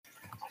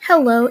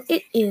Hello,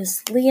 it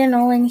is Leah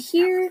Nolan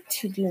here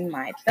to do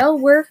my Bell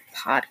Work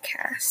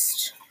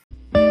podcast.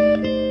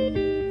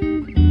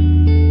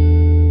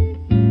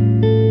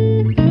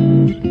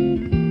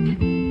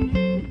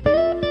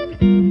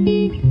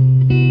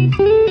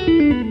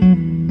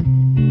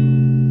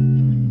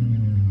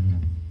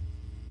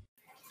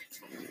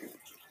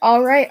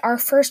 Alright, our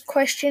first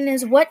question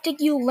is, what did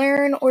you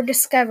learn or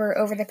discover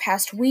over the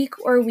past week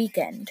or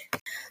weekend?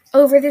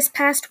 Over this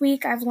past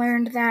week, I've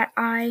learned that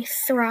I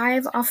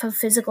thrive off of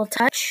physical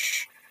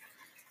touch.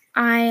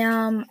 I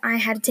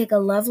had to take a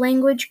love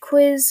language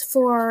quiz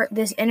for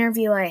this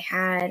interview I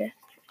had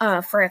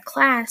for a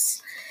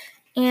class,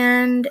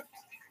 and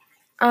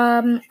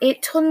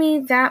it told me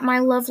that my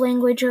love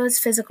language was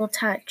physical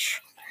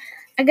touch.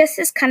 I guess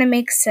this kind of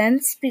makes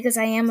sense because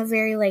I am a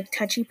very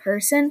touchy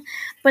person,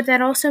 but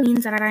that also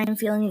means that I am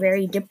feeling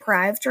very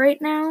deprived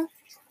right now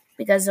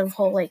because of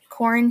whole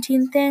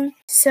quarantine thing.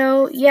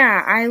 So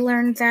yeah, I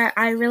learned that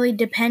I really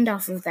depend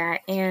off of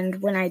that,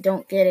 and when I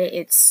don't get it,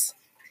 it's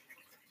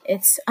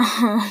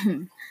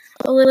a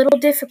little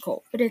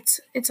difficult, but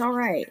it's all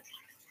right.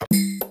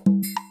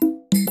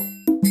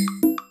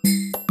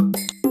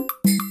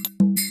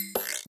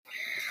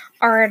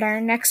 Alright, our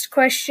next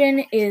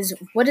question is,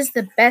 what is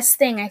the best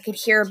thing I could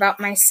hear about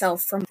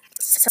myself from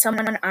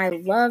someone I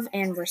love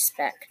and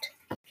respect?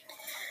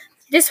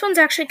 This one's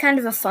actually kind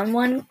of a fun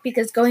one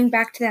because going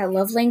back to that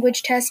love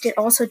language test, it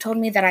also told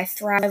me that I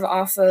thrive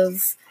off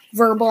of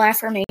verbal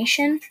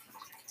affirmation.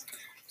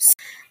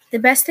 The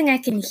best thing I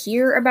can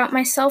hear about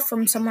myself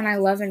from someone I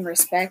love and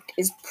respect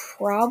is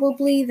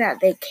probably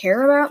that they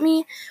care about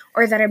me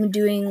or that I'm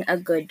doing a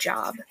good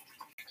job.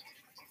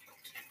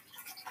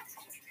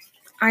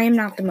 I am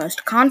not the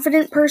most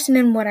confident person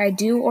in what I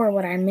do or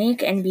what I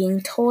make, and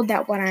being told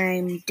that what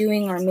I'm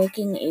doing or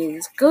making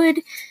is good,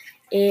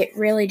 it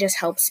really just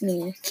helps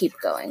me keep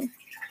going.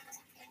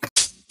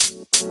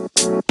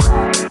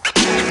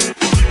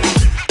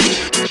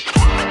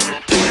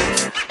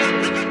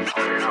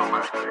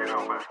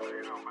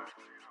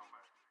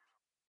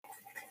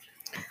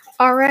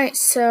 Alright,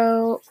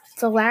 so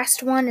the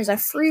last one is a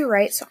free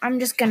write, so I'm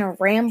just gonna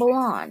ramble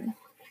on.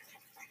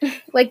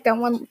 Like that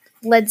one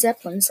Led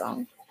Zeppelin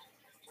song.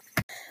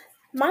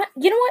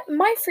 You know what?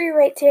 My free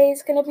write today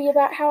is gonna be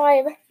about how I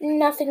have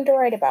nothing to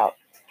write about.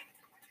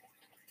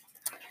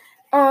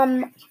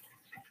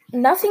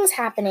 Nothing's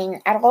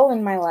happening at all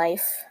in my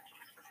life.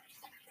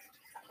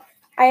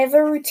 I have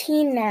a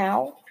routine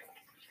now,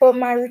 but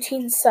my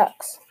routine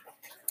sucks.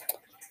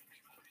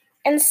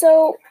 And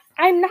so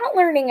I'm not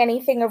learning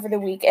anything over the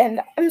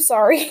weekend. I'm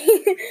sorry.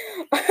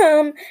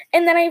 And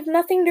then I have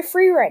nothing to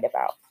free write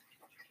about.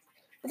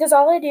 Because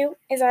all I do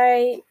is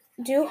I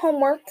do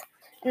homework,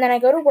 and then I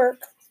go to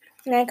work,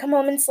 and then I come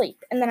home and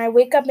sleep, and then I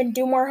wake up and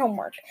do more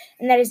homework.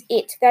 And that is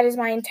it. That is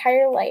my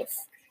entire life.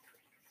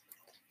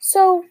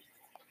 So,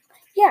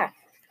 yeah,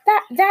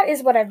 that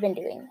is what I've been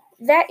doing.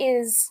 That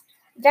is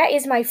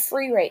my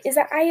free write, is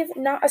that I have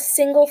not a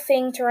single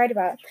thing to write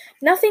about.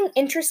 Nothing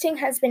interesting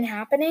has been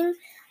happening.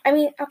 I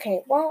mean,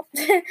 okay, well,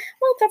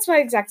 that's not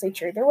exactly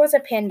true. There was a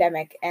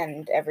pandemic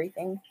and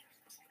everything.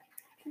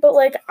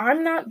 But,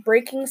 I'm not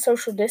breaking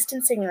social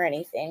distancing or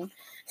anything.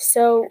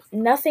 So,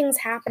 nothing's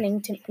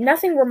happening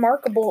nothing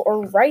remarkable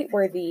or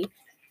write-worthy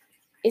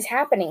is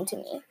happening to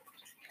me.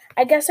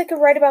 I guess I could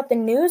write about the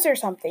news or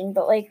something,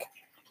 but,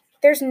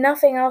 there's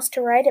nothing else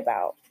to write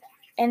about.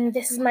 And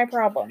this is my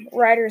problem.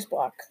 Writer's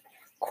block.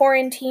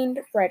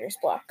 Quarantined writer's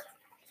block.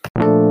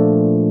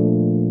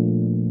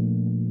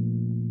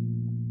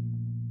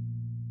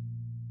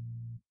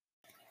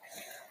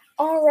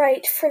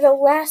 Alright, for the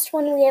last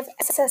one we have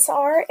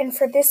SSR, and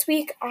for this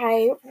week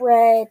I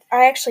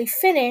actually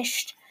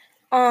finished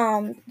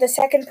the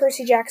second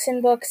Percy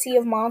Jackson book, Sea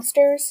of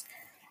Monsters.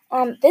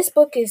 This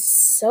book is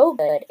so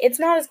good. It's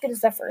not as good as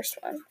the first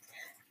one.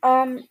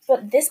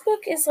 But this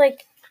book is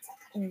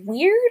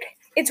weird.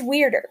 It's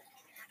weirder.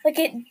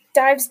 It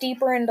dives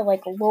deeper into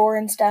lore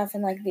and stuff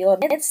and the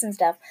old myths and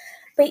stuff.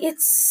 But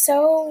it's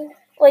so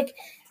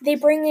they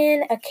bring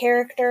in a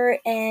character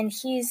and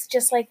he's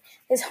just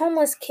this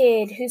homeless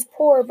kid who's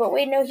poor, but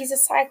wait, no, he's a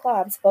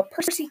Cyclops. But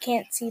Percy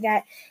can't see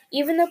that,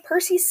 even though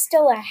Percy's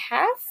still a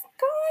half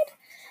god.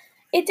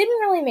 It didn't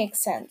really make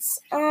sense.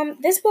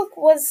 This book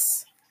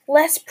was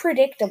less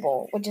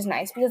predictable, which is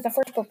nice because the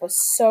first book was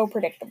so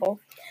predictable.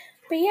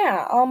 But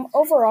yeah,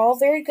 overall,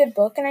 very good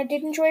book, and I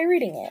did enjoy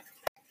reading it.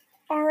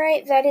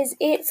 Alright, that is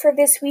it for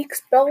this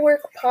week's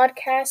Bellwork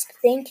podcast.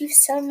 Thank you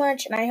so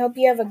much, and I hope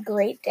you have a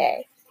great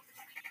day.